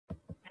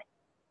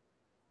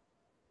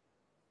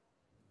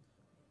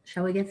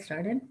Shall we get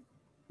started?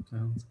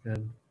 Sounds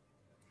good.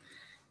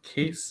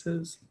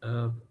 Cases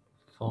of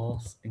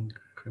false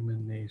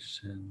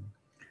incrimination.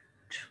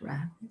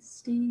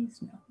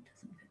 Travesties? No, it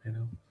doesn't fit. I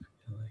don't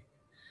feel like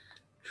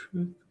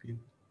truth be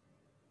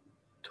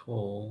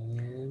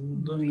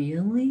told.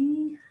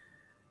 Really?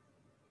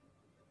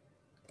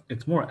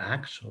 It's more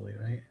actually,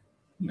 right?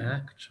 Yeah.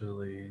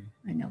 Actually.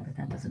 I know, but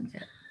that doesn't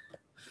fit.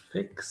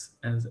 Fix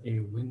as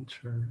a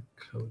winter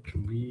coat.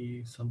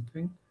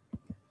 Something.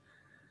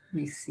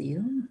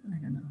 Reseal? I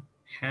don't know.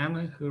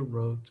 Hannah, who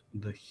wrote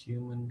The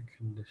Human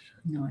Condition.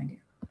 No idea.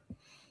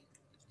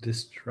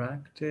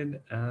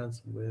 Distracted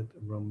as with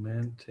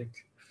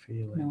romantic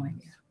feelings. No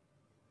idea.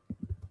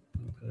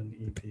 I'll put an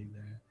ED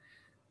there.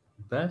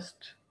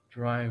 Best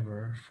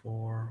driver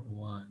for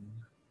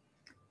one.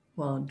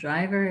 Well,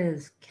 driver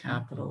is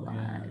Capital,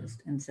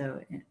 capitalized, and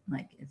so it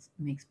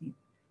makes me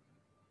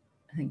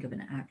think of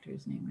an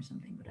actor's name or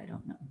something, but I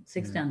don't know.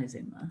 Six down is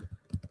Uma.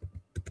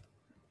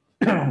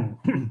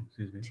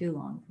 Excuse me. Too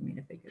long for me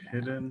to figure that out.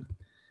 Hidden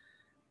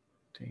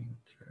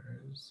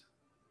dangers.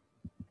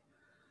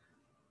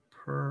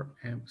 Per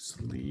amp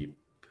sleep.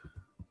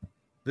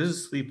 This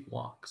is sleep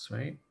walks,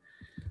 right?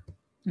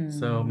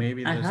 So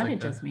maybe I there's thought like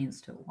it just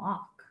means to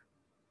walk.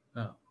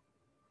 Oh.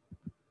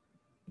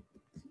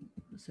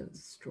 So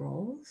it's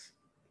strolls?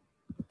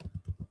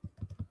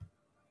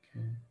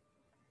 Okay.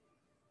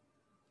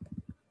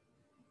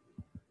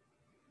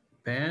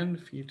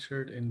 Band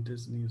featured in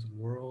Disney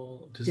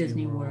World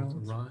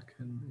Rock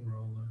and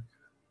Roller.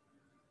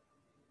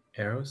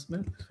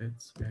 Aerosmith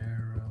fits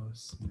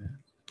Aerosmith.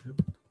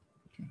 Oop.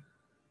 Okay.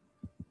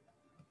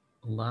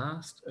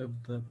 Last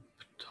of the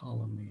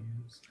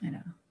Ptolemies. I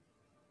know.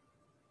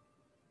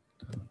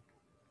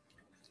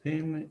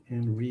 Thin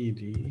and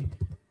reedy.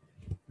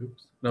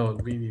 Oops. No,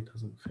 reedy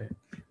doesn't fit.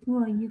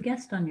 Well, you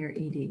guessed on your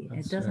ED.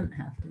 That's it doesn't right.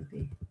 have to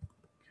be.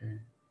 Okay.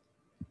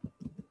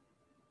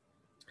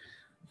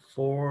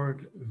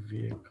 Ford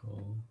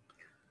vehicle.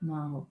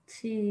 Model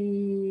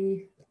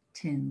T,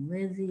 Tin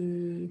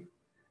Lizzie,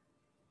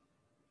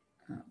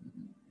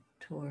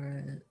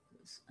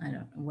 Taurus. I don't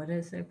know. What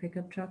is their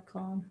pickup truck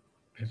called?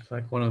 It's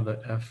like one of the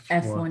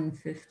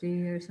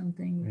F-150 or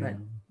something. Yeah. But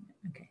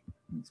okay,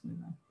 let's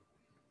move on.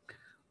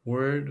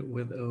 Word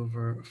with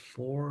over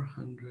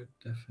 400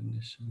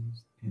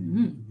 definitions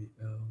in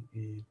the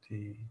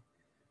OED.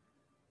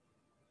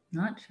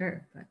 Not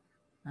sure, but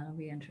that'll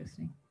be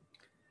interesting.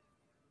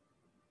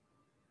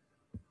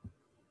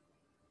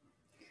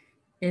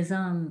 Is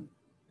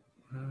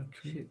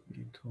Truth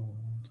be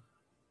told.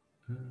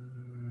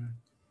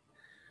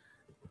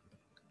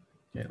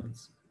 Okay,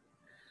 let's.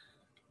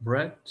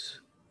 Brett.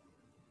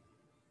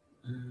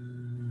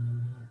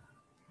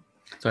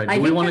 Sorry,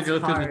 do we want to go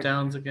through the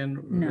downs again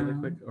really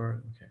quick?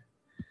 Or okay.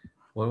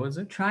 What was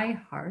it? Try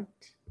heart.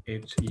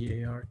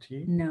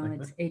 H-E-A-R-T? No, like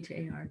it's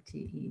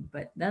H-A-R-T-E.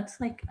 But that's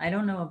like, I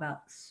don't know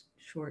about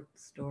short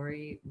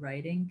story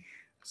writing.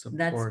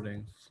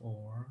 Supporting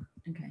for.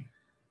 Okay.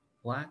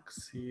 Black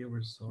Sea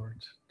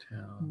Resort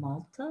Town.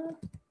 Malta?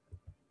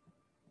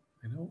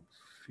 I don't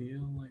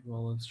feel like,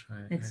 well, let's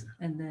try it.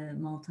 And the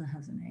Malta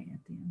has an A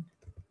at the end.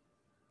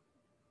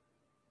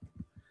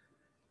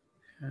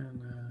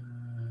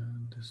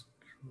 Hannah, distracted.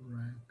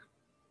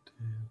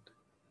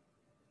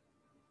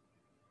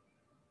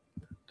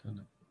 Done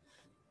it.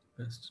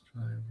 Best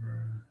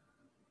driver.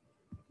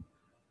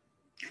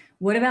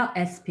 What about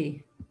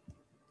SP?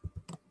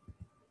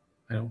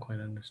 I don't quite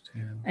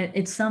understand.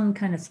 It's some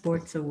kind of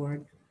sports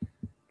award.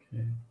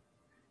 Okay.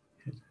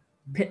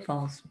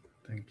 Pitfalls.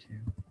 Thank you.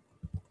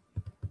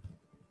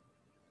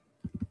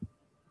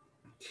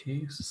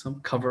 Okay, so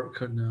some cover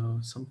could know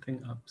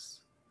something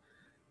ups.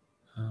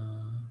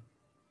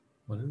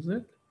 What is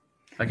it?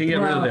 I can get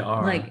rid of the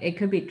R. Like it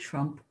could be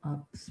Trump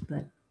ups,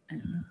 but I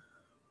don't know.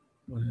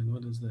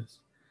 What is this?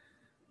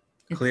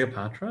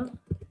 Cleopatra?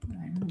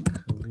 I don't know.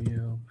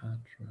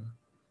 Cleopatra.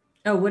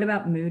 Oh, what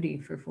about Moody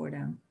for 4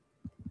 down?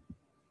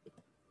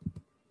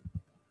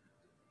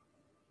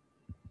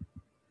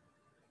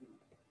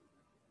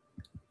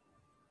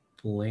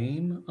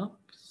 Flame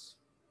ups?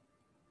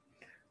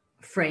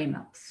 Frame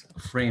ups.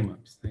 Frame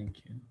ups,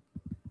 thank you.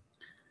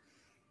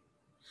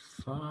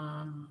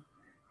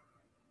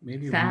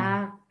 Maybe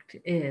fact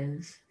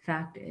is.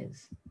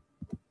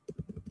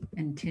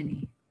 And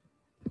Tinny.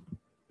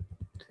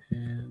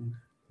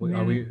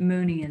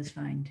 Mooney is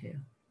fine too.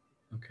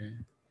 Okay.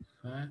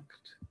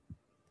 Fact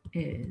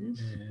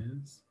is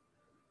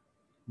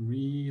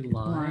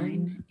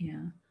reline.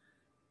 Yeah.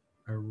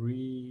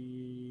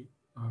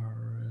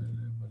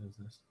 What is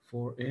this?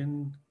 For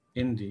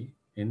indie.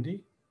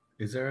 Indie?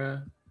 Is there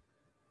a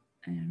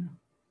I don't know.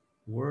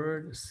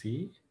 Word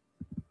C?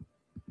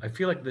 I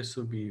feel like this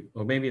would be,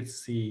 or maybe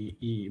it's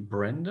C-E.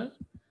 Brenda?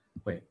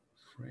 Wait,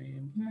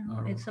 frame.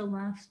 No, it's a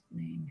last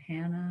name.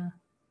 Hannah.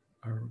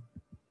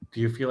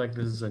 Do you feel like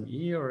this is an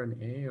E or an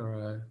A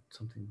or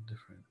something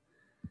different?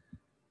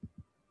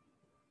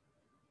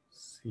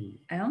 C.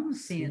 I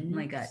almost see it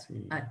like a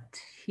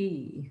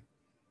T.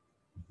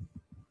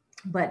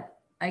 But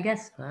I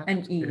guess That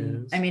an E.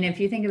 is- I mean, if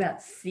you think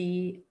about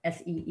SEE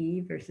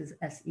versus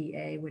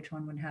SEA, which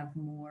one would have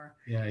more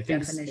Yeah, I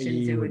think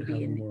definitions? E It would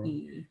be have an more.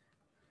 E.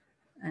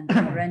 And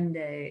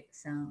rende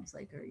sounds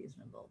like a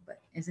reasonable,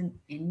 but isn't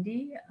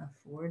Indy a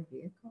Ford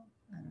vehicle?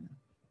 I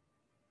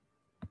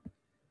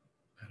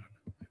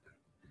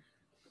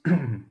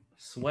don't know.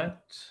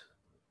 Sweat.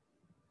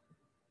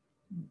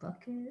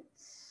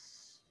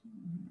 Buckets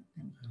and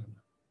I don't know.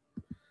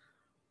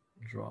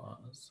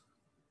 Draws.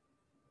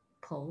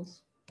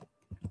 poles.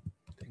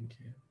 Thank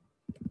you.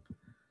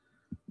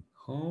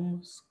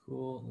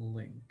 Homeschool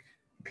link.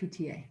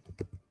 PTA.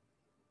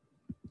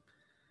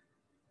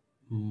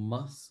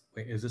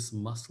 Wait, is this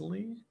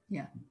muscly?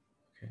 Yeah.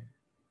 Okay,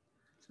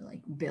 So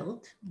like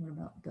built. What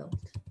about built?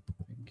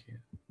 thank you.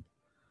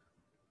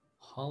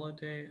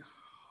 Holiday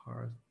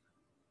hearth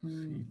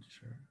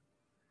feature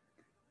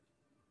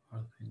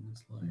are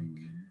things like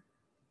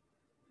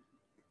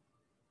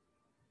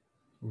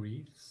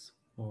wreaths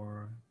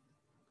or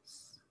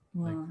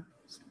Well,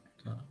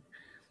 stuff.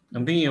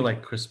 I'm thinking of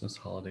like Christmas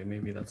holiday.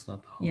 Maybe that's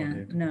not the yeah.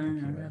 holiday. to be No, thinking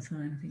about. that's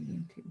what I'm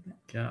thinking too.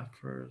 But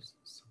Gaffer's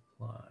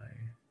supply.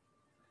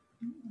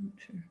 I'm not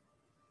sure.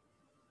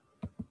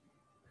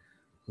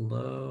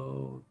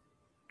 Low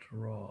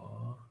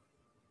draw.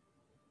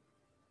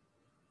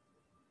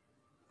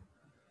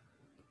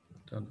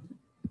 Done.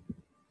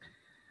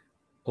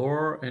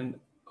 Or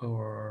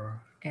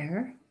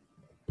Air.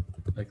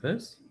 like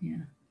this. Yeah.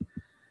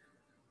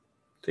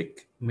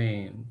 Thick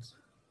mains.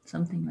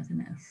 Something with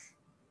an S.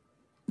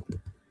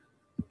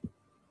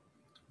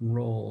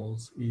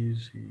 Rolls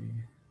easy.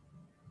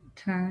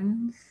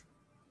 Turns.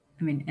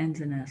 I mean, ends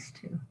in S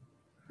too.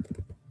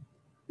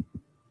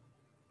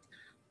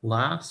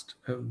 Last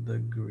of the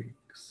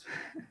Greeks.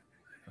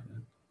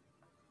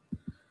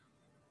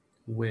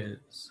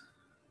 Whiz.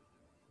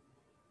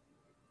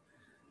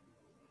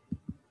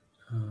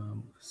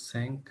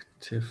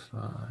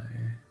 Sanctify.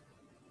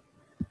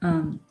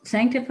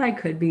 Sanctify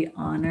could be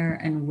honor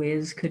and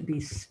whiz could be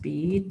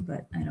speed,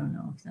 but I don't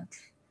know if that's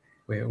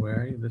Wait, where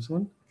are you? This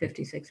one?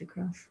 56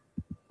 across.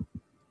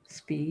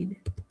 Speed.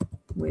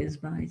 Whiz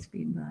by,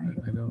 speed by.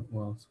 I don't,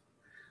 well,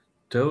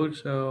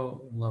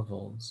 dojo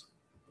levels.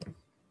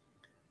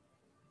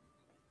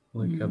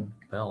 Like a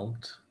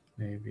belt,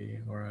 maybe,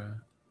 or a,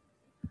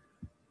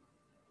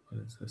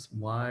 what is this?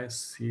 Wise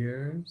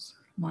Sears?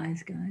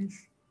 Wise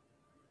guys.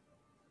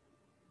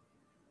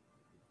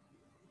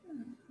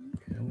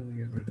 Okay, I'm gonna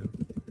get rid of.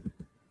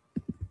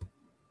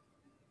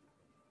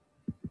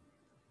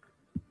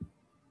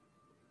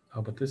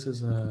 Oh, but this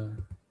is a.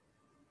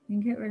 You can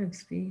get rid of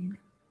speed.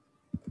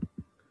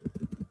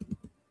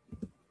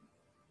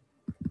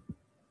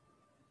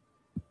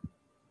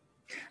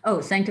 Oh,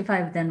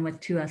 sanctify then with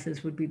two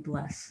S's would be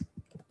bless.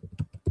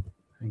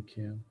 Thank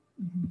you.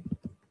 Mm-hmm.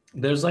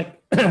 There's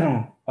like,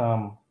 at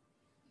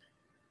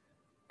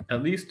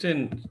least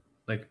in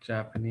like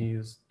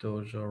Japanese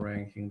dojo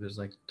ranking, there's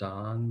like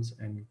dans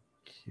and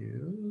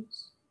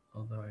cues.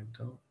 Although I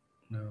don't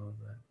know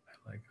that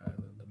I like either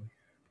of them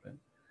here.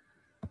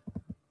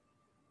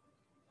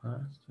 But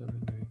last of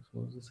the Greeks,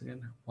 what was this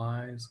again?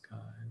 Wise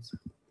guys,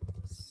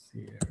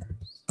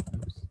 seers.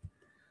 Oops.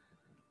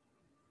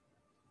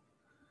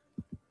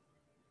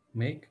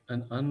 Make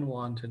an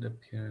unwanted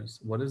appearance.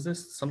 What is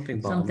this? Something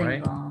bomb, Something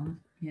right? bomb.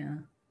 Yeah.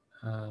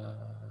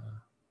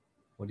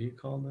 What do you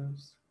call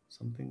those?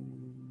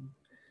 Something.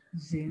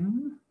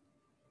 Zoom.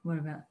 What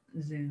about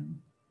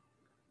Zoom?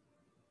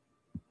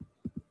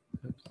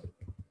 Oops.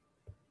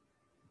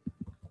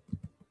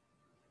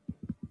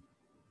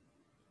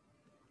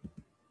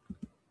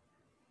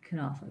 Could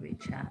also be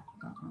chat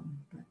bomb,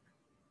 but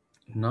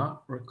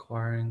Not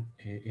requiring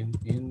an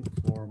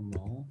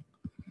informal.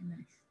 okay,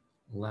 nice.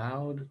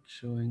 Loud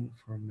chewing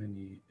for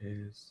many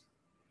is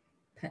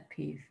Pet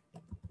peeve.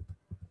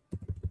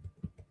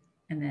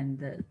 And then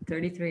the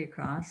 33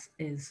 across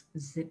is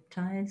zip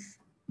ties.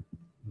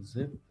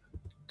 zip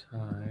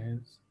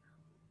ties.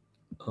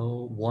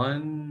 Oh,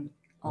 one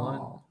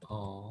All.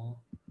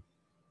 all.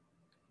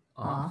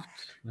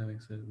 Oft. That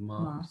makes it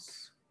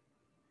mops.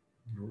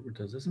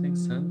 Does this Mm, make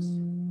sense?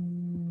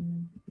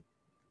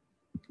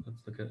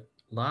 Let's look at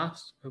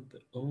last of the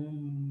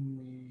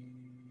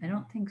Omi. I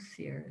don't think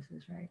Sears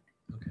is right.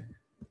 Okay.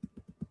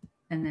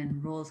 And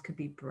then rolls could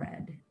be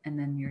bread, and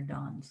then your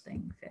Don's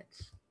thing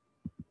fits.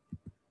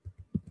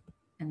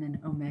 And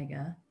then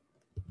Omega.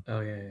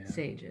 Oh yeah.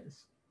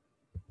 Sages.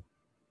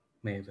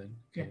 Maven.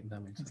 Okay, Yeah, that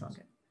makes that's sense. all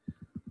good.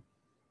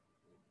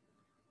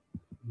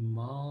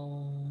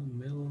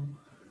 Mill.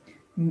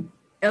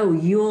 Oh,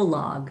 Yule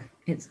log.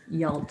 It's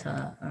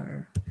Yalta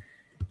or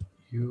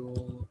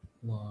Yule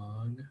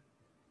log.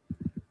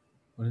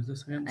 What is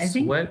this again? I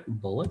think- Sweat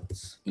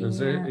bullets?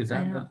 Is Yeah, is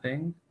I that the don't-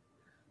 thing?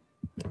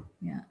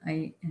 yeah,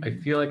 I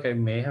feel like I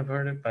may have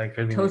heard it, but I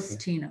could be making it.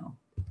 Tostino.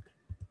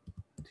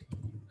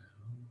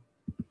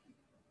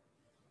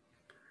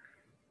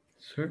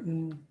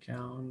 Certain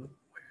gown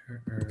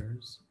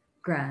wearers.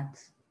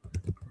 Grads.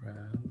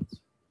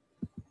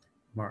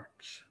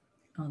 March.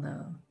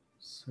 Although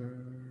Sir.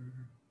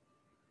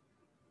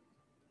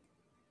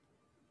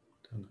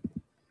 Don't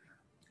know.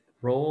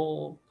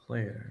 Role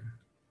player.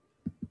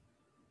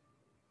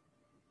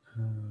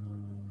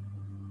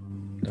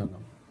 Don't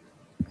know.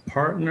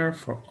 Partner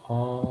for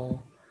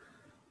all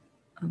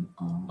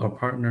All. or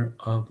partner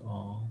of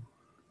all.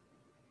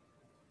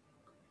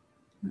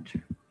 Not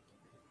sure.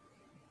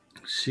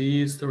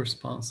 She's the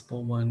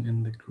responsible one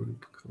in the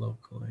group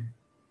colloquially.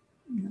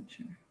 Not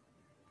sure.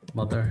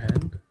 Mother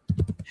hen.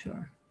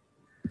 Sure.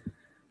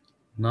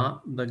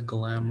 Not the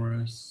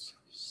glamorous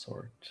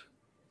sort.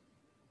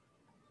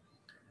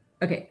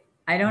 Okay.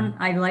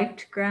 I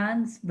liked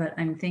grads, but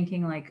I'm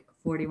thinking like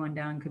 41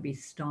 down could be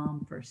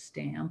stomp or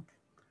stamp.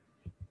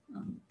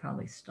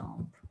 Probably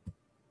stomp.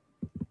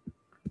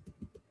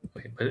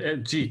 Wait, but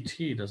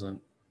GT doesn't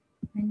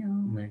I know.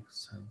 make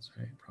sense,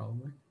 right?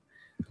 Probably.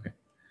 Okay.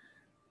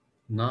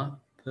 Not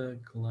the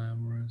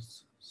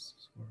glamorous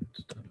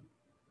sort.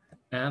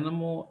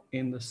 Animal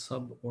in the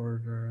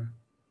suborder.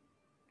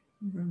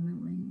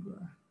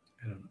 Vermilingua.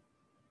 I don't know.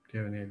 Do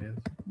you have any ideas?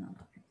 Not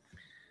obvious.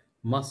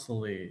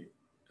 Muscly,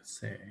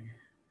 say.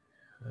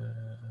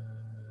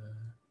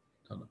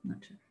 Don't know. Not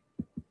sure.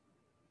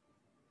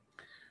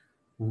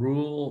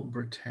 Rule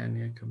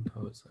Britannia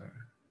composer.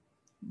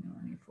 No,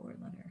 any four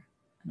letter.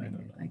 I don't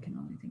know. I can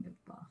only think of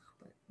Bach,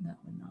 but that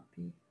would not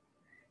be.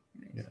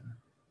 Anyways. Yeah.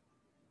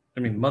 I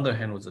mean, Mother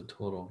Hen was a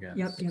total guess.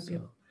 Yep.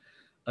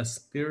 A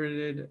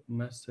spirited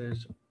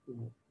message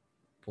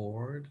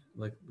board.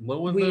 Like,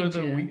 what was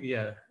Ouija. the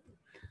yeah.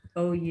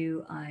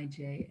 Ouija.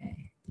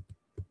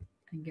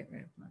 And get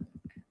rid of Mother,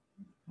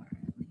 or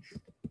at least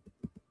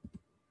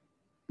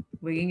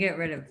we can get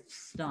rid of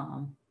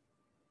Stomp,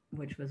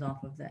 which was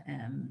off of the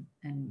M,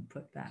 and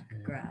put back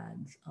Okay.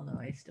 grads. Although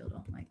I still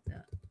don't like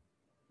that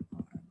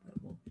R, but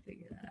we'll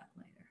figure that out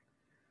later.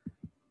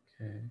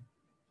 Okay.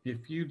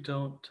 If you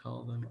don't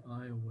tell them,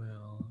 I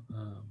will.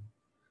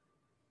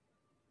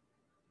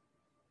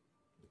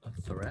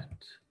 A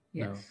threat?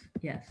 Yes.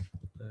 Yes.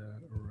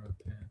 The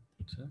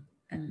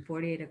And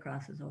 48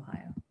 across is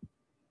Ohio.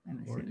 I'm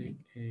assuming.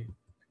 48.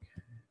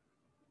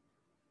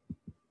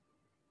 Okay.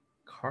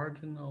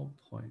 Cardinal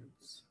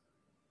points.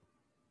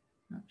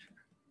 Not sure.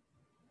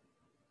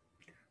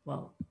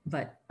 Well,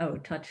 but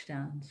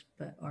touchdowns,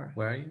 but or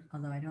Where are you?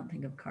 although I don't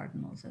think of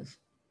cardinals as,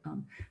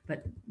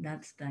 but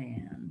that's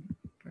Diane.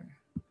 For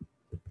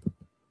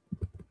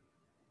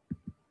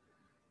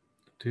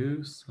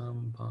Do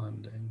some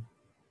bonding.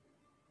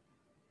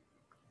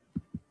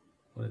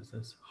 What is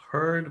this?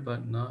 Heard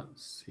but not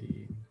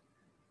seen.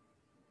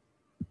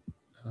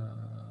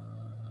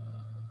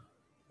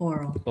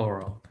 oral.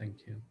 Oral,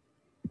 thank you.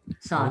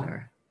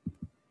 Solder.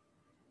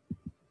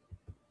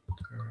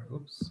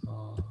 Oops,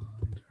 solder.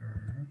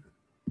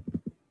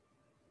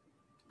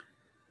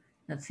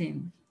 That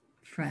seems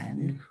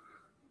friend.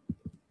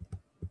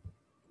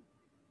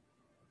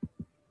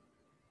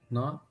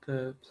 Not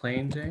the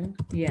plain Jane?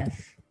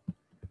 Yes.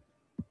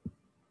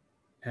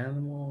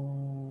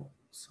 Animal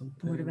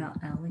something. What about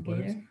What is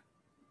alligator?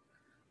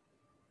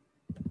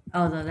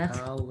 Oh, no, that's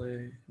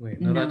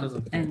wait, no, that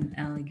doesn't fit. And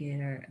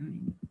alligator, I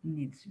mean,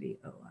 needs to be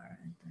OR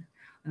right there.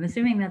 I'm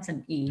assuming that's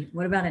an E.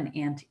 What about an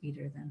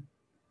anteater then?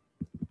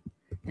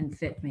 And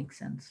fit makes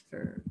sense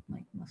for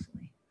like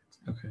muscly.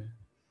 Okay.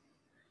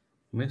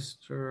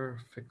 Mr.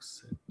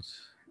 Fix-It.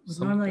 Would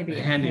normally be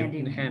a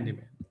handyman.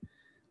 Handyman,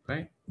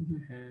 right? Mm-hmm.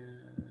 Handyman.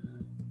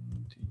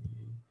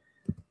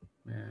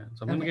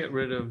 So I'm going to get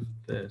rid of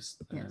this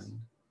then. Yes.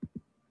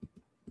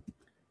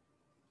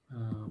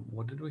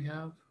 What did we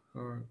have?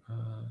 Or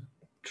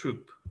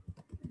troop?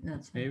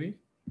 That's maybe.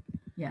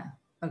 Yeah.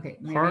 Okay.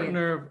 Maybe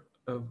Partner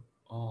of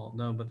all.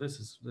 No, but this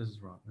is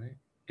wrong, right?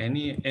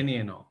 Any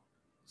and all.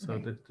 So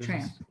okay. this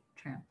Tramp. is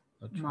Tramp.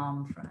 a tramp.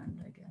 Mom friend,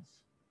 I guess.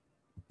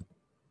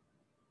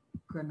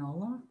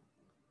 Granola.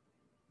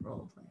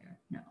 Role player.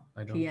 No.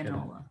 I don't get it.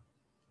 Pianola.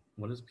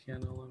 What does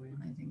pianola mean?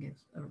 I think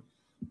it's a.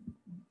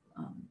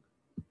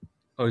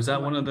 Oh, is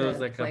that one of those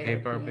the like a player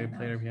paper piano.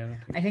 player piano?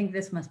 I think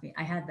this must be.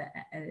 I had the.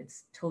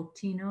 It's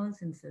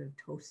Totinos instead of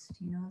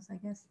Tostinos, I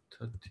guess.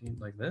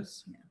 Like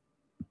this? Yeah.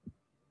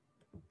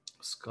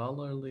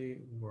 Scholarly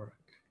work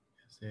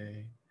is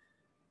a.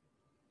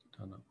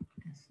 Don't know.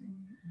 Essay.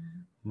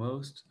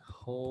 Most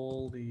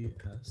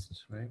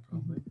holiest, right?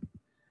 Probably.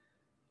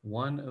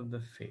 One of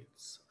the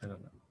fates. I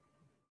don't know.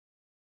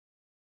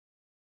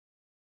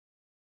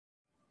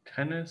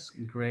 Tennis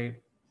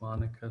great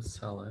Monica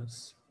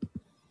Seles.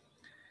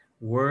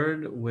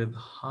 Word with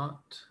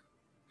hot,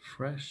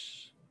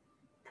 fresh.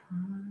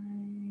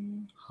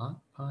 Pie. Hot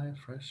pie,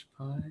 fresh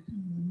pie.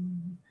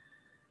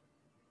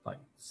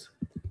 Bites,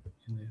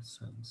 in a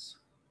sense.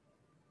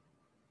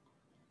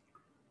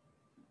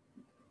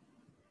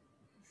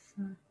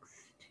 Sucks.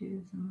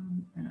 Choose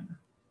on. I don't know.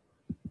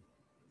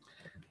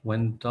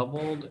 When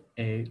doubled,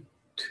 a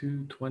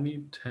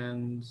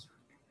 2010s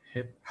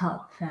hip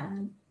Hot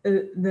fad.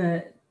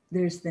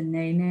 There's the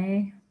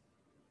nay,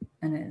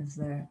 and it is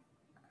the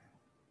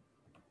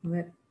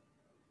whip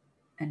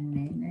and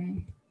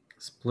nay.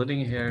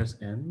 splitting hairs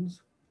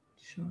ends.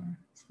 Sure.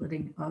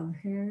 Splitting of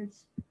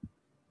hairs.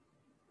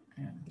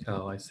 I don't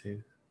know. Oh, I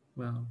see.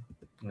 Well,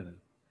 I don't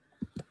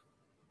know.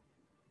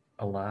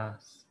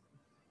 Alas.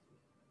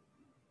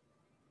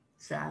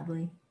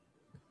 Sadly.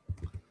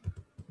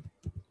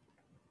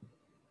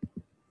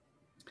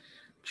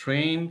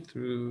 Train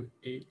through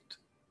 8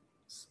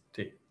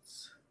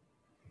 states.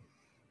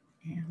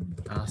 And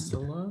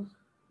Acela?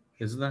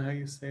 Isn't that how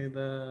you say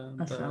the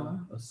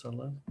Acela.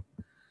 Acela?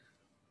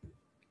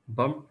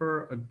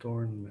 Bumper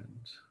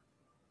adornment.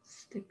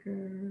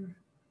 sticker.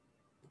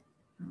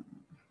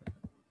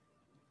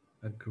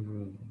 A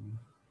groom.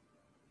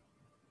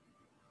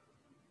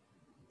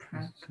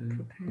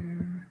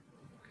 Prepare.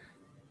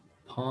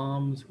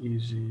 Palms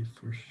easy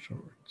for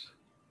short.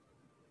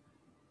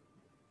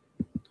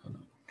 Don't know.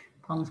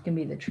 Palms can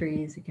be the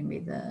trees. It can be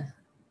the,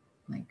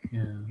 like,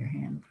 your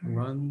hand part.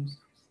 Runs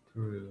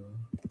through.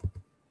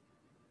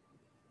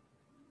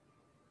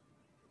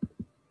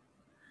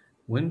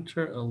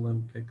 Winter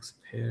Olympics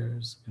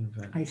pairs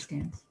event. Ice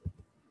dance.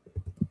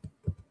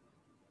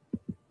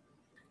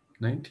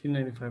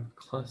 1995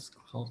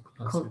 cult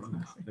classic.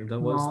 That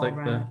was Mall like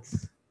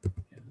rats.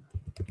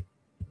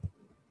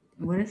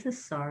 What is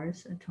this?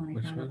 SARS at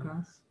 25 one?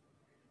 across?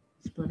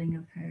 Splitting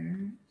of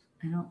hairs.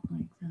 I don't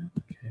like that.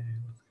 Okay,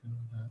 let's go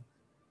with that.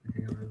 We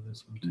can get rid of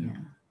this one too.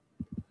 Yeah.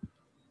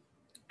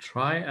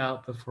 Try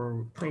out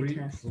before Play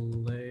test.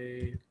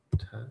 Play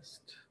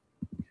test.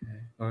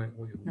 Okay. All right.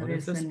 Wait, what That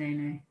is this? the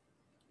nene.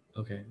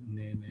 Okay,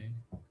 nene.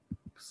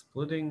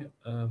 Splitting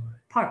of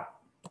Part.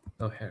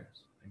 Oh,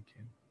 hairs. Thank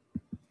you.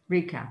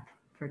 Recap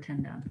for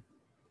 10 down.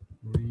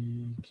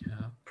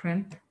 Recap.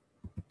 Primp.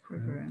 For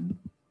Grim.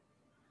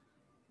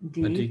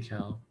 D. A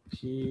decal.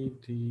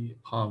 PD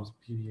palms.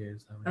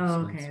 PDAs. That makes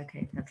Oh, sense.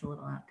 okay. That's a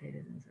little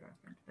outdated as a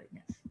reference, but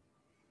yes.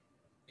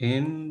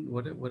 In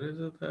what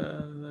is it?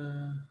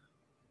 The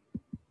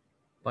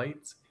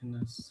bites in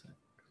a sec.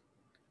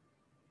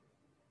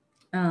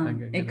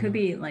 It could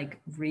be like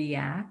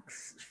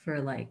reacts for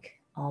like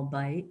all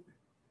bite.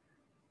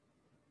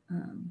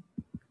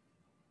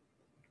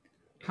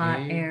 Hot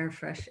air,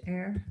 fresh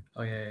air.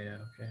 Oh yeah.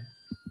 Okay.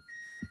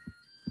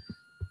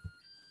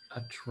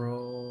 A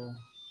troll.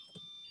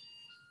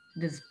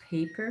 Does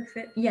paper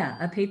fit? Yeah,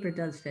 a paper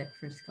does fit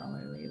for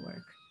scholarly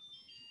work.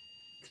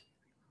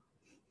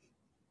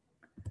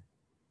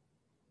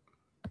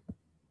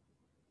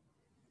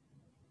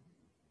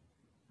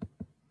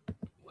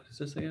 What is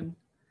this again?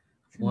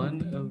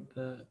 One of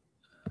the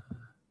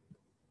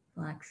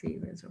Black Sea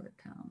resort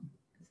town.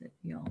 Is it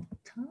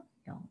Yalta?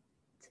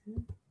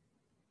 Yalta?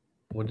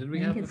 What did we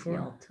have before?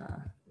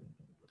 Yalta.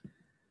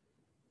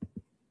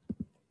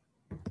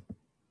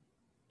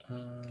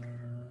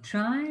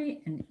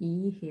 Try an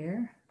E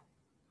here.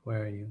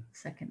 Where are you?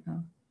 Second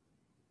O.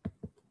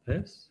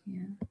 This?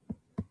 Yeah.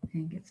 I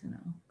think it's an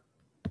O.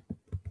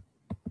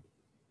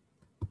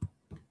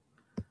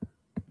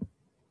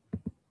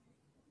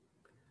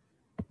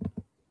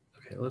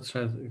 Okay, let's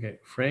try this. Okay,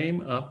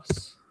 frame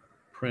ups,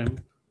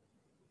 primp,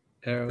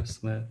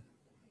 Aerosmith,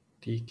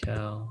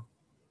 decal,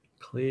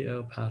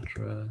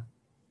 Cleopatra,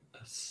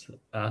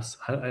 I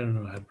don't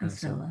know how to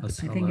pronounce it.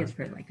 Acela. I think it's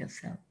for like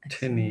Acela.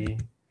 Tinny,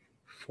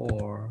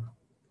 for,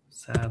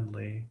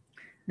 sadly.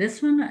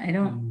 This one, I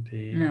don't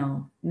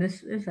know.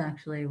 This is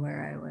actually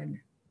where I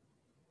would.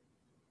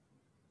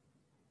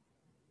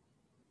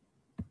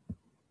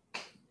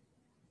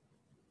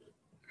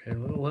 Okay,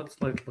 well, let's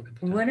like look at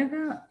the. What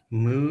about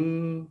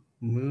Mooney?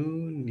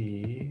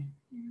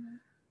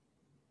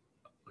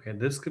 Okay,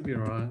 this could be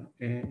wrong.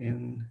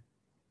 In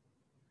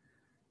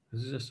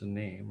this is just a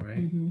name,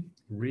 right? Mm-hmm.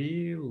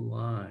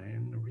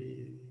 Reline.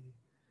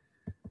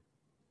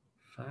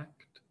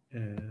 Fact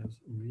is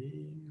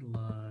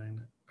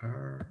reline.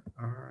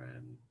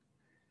 RN.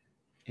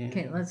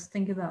 Okay, let's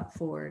think about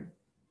Ford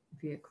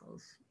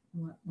vehicles.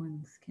 What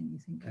ones can you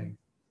think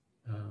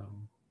of?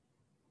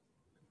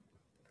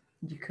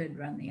 You could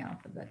run the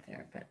alphabet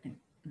there, but it's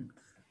a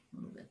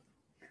little bit.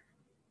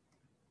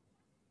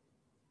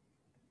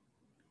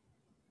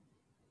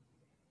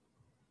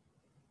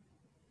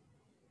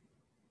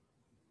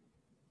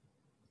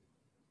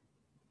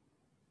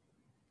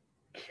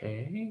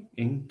 K,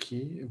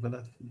 Inky, but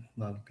that's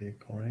not a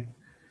vehicle, right?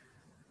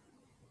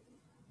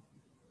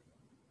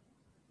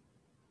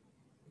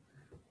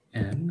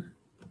 N,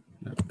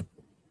 no.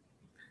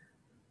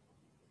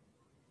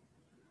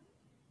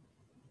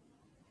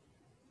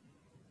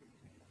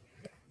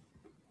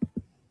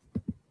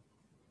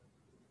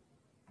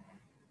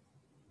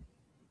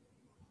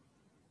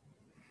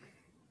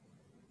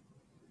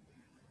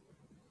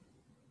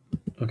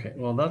 Okay,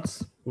 well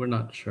we're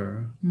not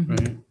sure, right?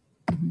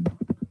 Mm-hmm.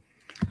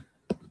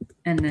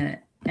 And the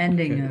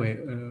ending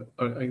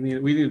okay,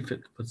 we need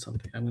to put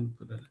something. I'm going to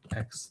put an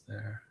X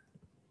there,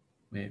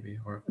 maybe,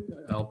 or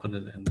I'll put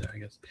it in there, I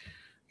guess.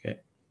 Okay.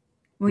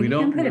 Well, you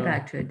can put it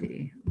back to a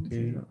D, which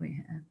is what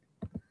we had.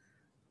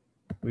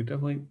 We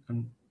definitely,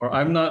 or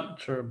I'm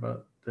not sure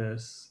about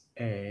this.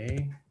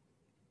 A,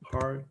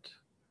 part,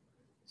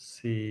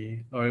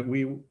 C, or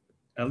we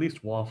at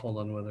least waffled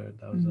on whether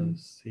that was a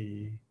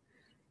C.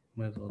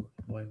 Might as well,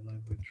 why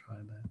don't we try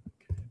that?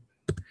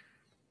 Okay.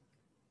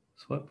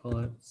 Sweat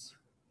bullets,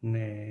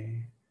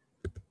 nay,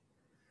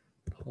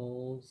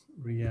 pulls,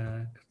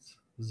 reacts,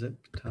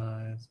 zip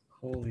ties,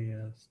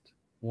 holiest,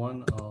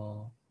 one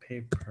all,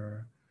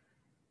 paper,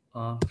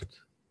 oft,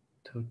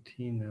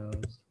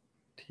 Totinos,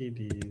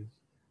 TDs,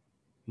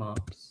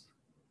 mops,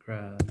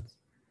 grads,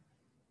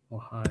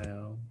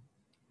 Ohio,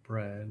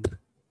 bread,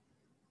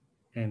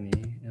 any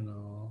and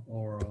all,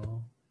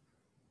 oral,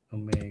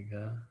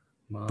 omega,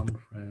 mom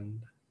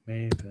friend,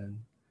 maven,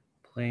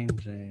 plain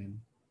Jane,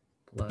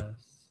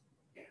 bless,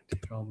 anti,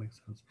 it all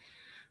makes sense.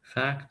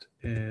 Fact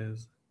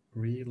is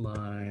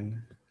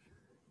reline.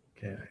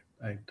 Okay,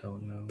 I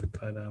don't know,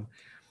 but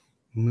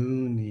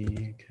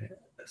Mooney, okay,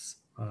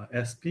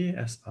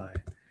 SB, SPI,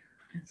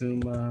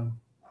 Uma,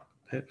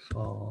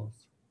 pitfalls,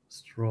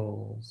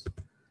 strolls,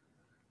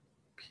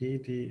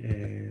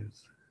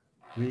 PDAs,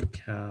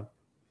 recap,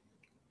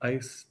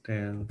 ice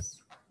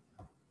dance,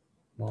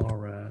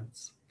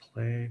 Mallrats,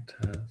 play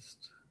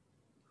test,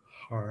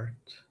 heart.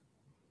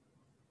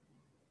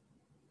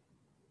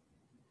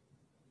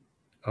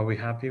 Are we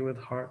happy with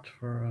heart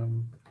for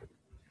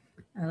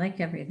I like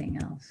everything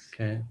else.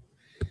 okay.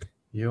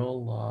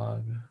 You'll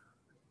log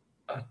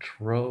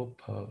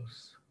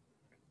Atropos.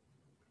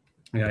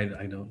 Yeah,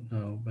 I don't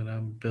know, but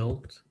I'm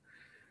built.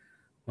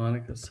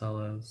 Monica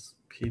Seles,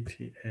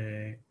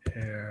 PTA,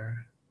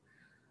 Air,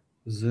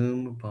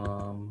 Zoom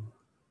Bomb,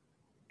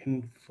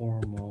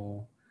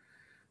 Informal,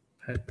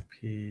 Pet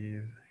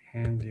Peeve,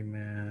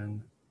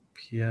 Handyman,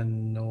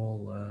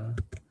 Pianola,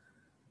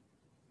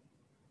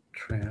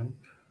 Tramp,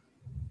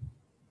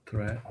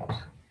 Threat,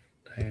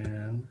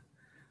 Diane,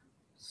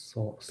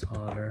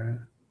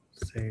 Solder,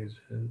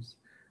 Sages,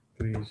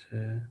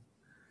 Brigitte,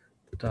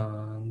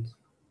 Dons,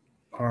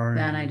 Arnie.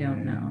 That I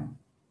don't know,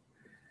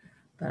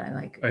 but I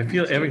like. I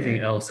feel everything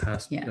Anteater. else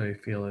has. Yeah. I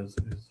feel is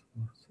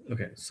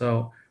okay.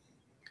 So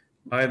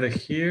either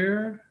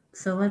here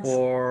So let's.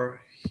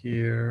 or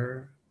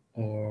here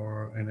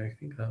or, and I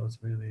think that was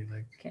really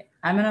like. Okay,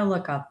 I'm gonna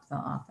look up the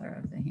author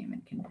of the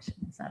human condition.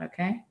 Is that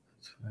okay?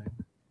 That's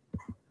fine.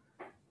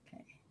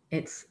 Okay,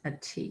 it's a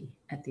T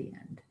at the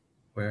end.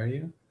 Where are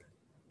you?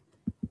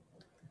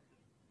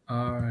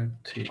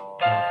 RT.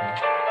 Okay.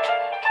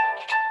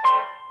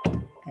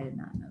 I did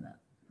not know that.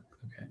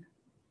 Okay.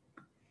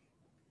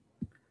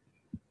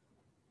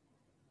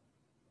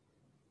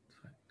 That's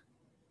fine.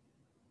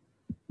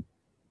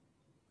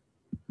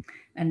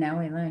 And now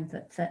we learned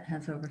that set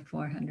has over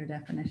 400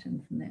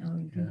 definitions in the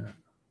OED.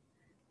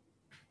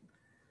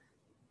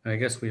 Yeah. I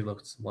guess we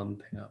looked one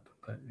thing up,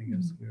 but I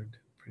guess we were doing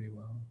pretty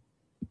well.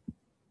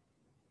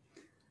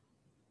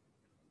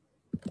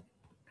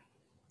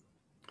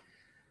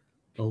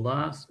 The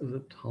last of the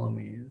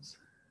Ptolemies.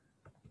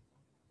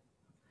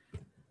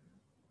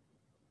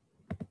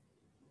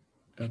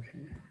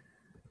 Okay.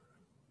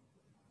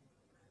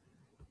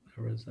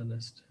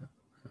 Rosetta Stone.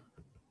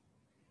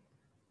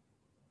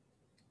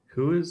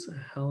 Who is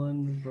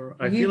Helen?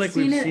 I feel like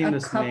we've seen it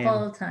this a couple name.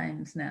 of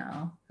times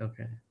now.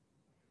 Okay.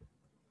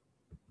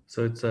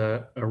 So it's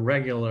a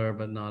regular,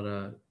 but not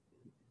a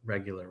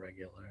regular.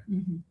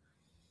 Mm-hmm.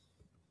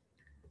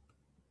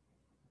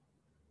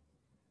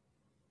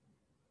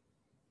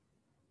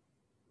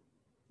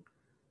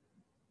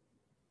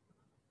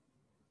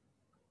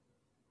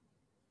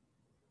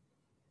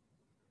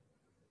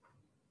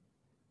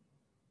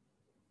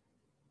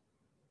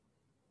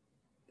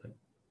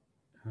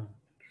 Oh,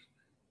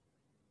 interesting.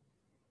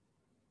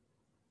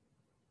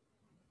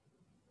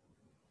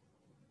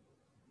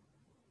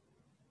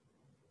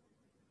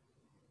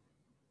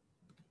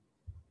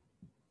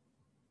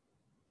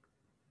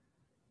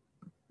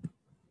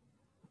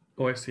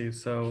 Oh, I see.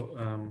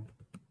 So,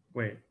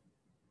 wait,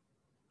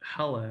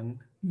 Helen.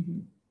 Mm-hmm.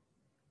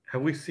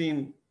 Have we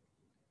seen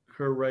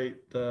her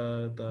write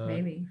the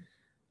Maybe.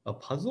 a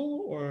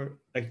puzzle or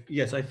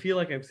yes? I feel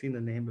like I've seen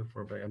the name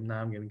before, but I'm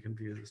getting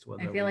confused as to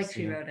whether I feel we've like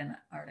she seen- wrote an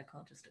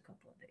article just a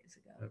couple of days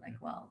ago, Okay.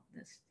 like while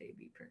this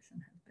baby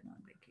person has been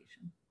on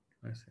vacation.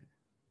 I see.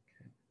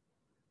 Okay.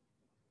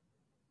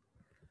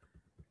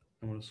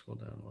 I'm going to scroll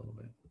down a little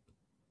bit.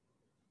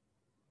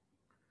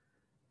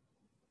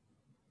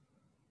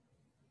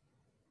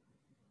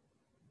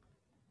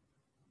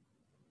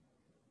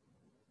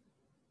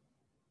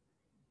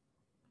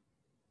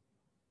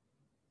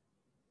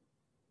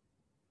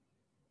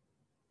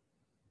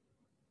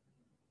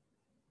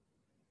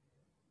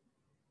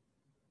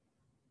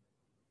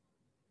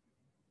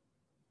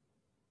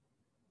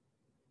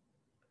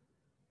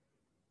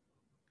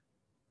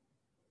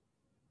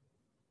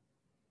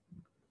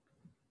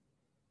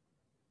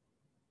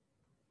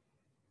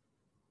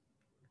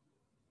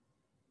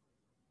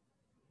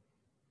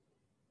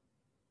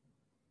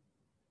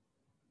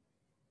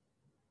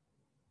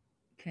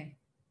 Okay.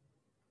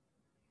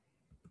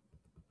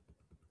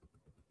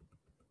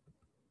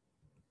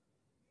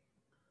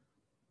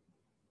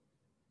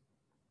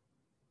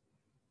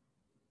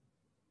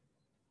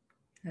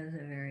 That is a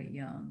very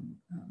young,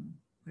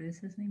 what is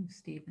his name?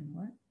 Stephen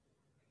what?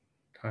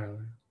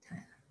 Tyler.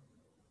 Tyler.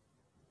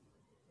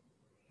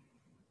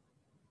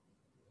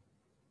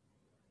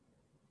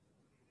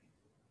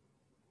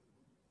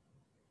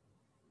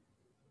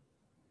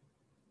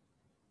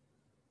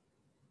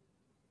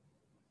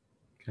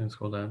 Can I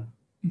scroll down?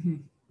 Mm-hmm.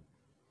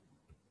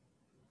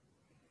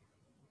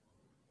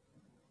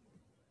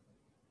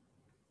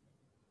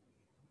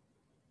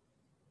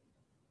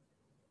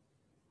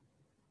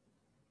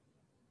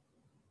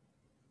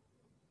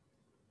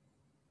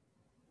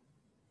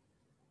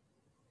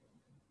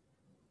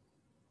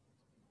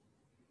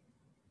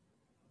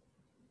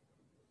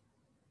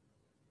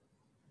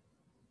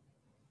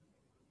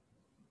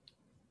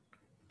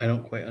 I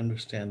don't quite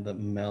understand the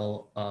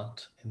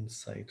Mel-ot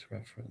insight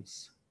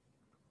reference.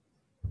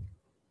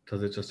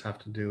 Does it just have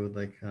to do with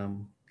like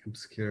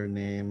obscure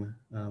name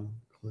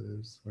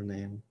clues or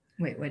name?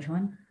 Wait, which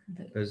one?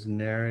 There's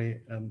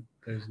nary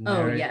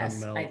Oh, a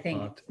yes, I think,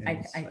 Mel-ot I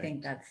insight.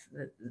 think that's I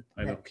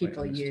don't that quite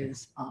people understand.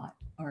 use ot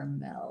or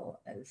mel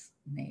as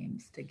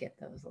names to get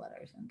those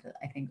letters into,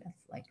 I think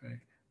that's like Right.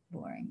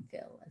 boring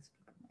fill, as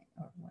people might,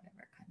 or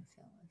whatever kind of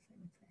fill as they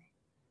would say.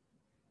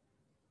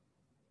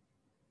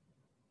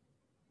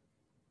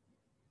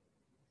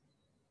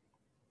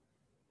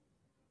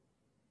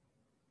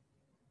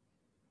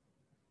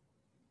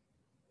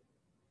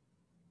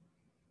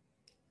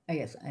 I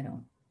guess I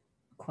don't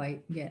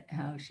quite get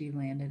how she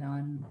landed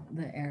on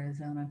the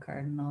Arizona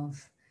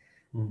Cardinals,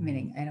 Mhm.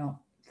 meaning I don't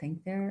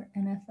think they're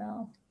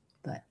NFL,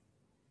 but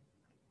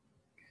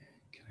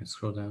Can I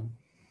scroll down?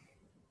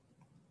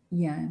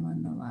 yeah, I'm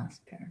on the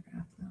last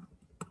paragraph though.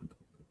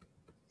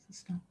 So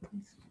stop,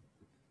 please.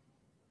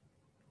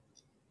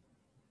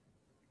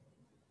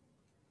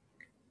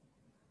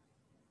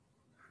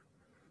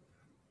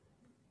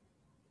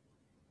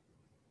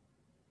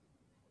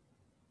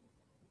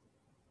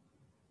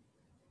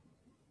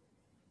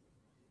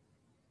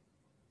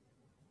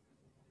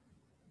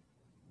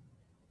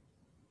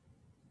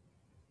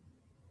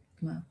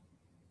 Well,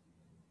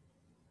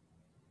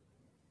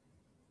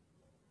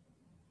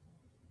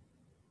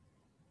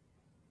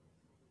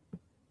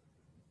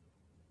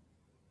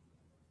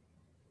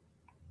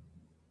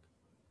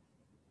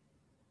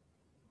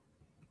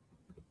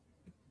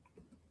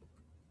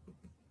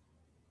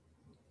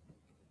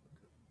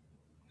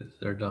 It's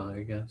their dog,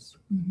 I guess.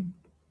 mm-hmm.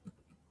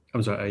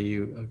 I'm sorry, are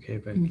you okay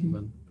if I keep Mhm.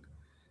 on?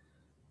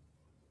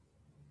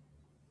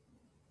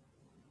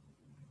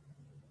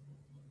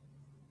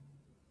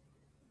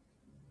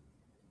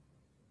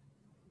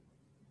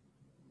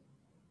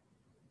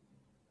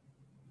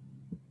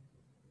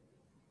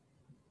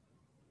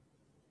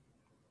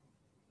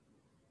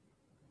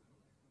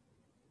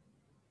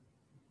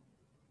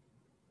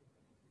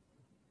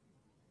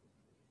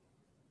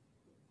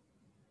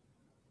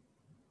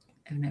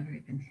 I've never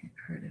even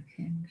heard of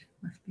Hinge.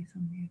 Must be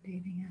some new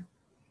dating app.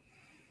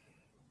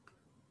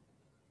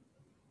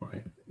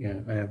 Right. Yeah,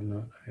 I have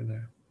not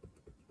either.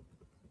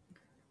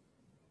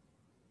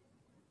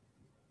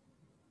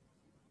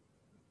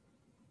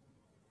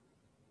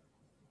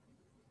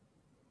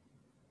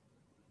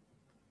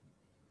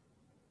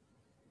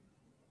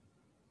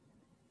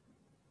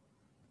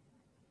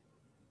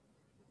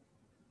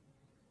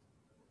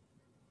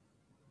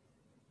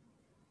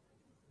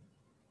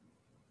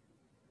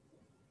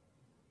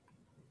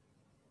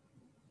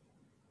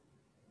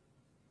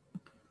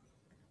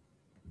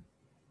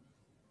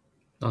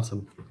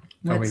 Awesome.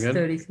 Are we What's good?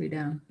 33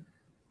 down?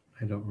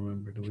 I don't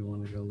remember. Do we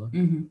want to go look?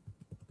 Mm-hmm.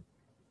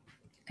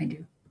 I do.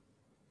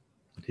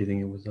 Do you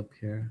think it was up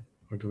here,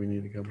 or do we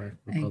need to go back to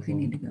the I think we puzzle?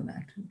 need to go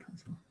back to the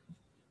puzzle.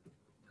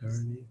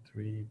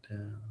 33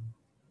 down.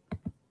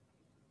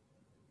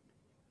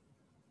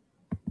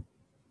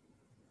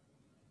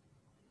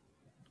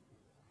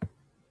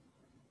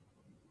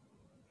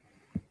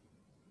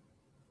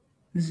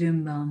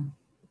 Zoom bomb.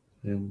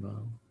 Zoom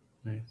bomb.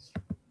 Nice.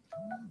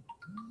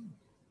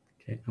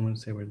 Okay, I'm going to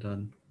say we're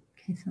done.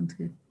 Okay, sounds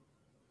good.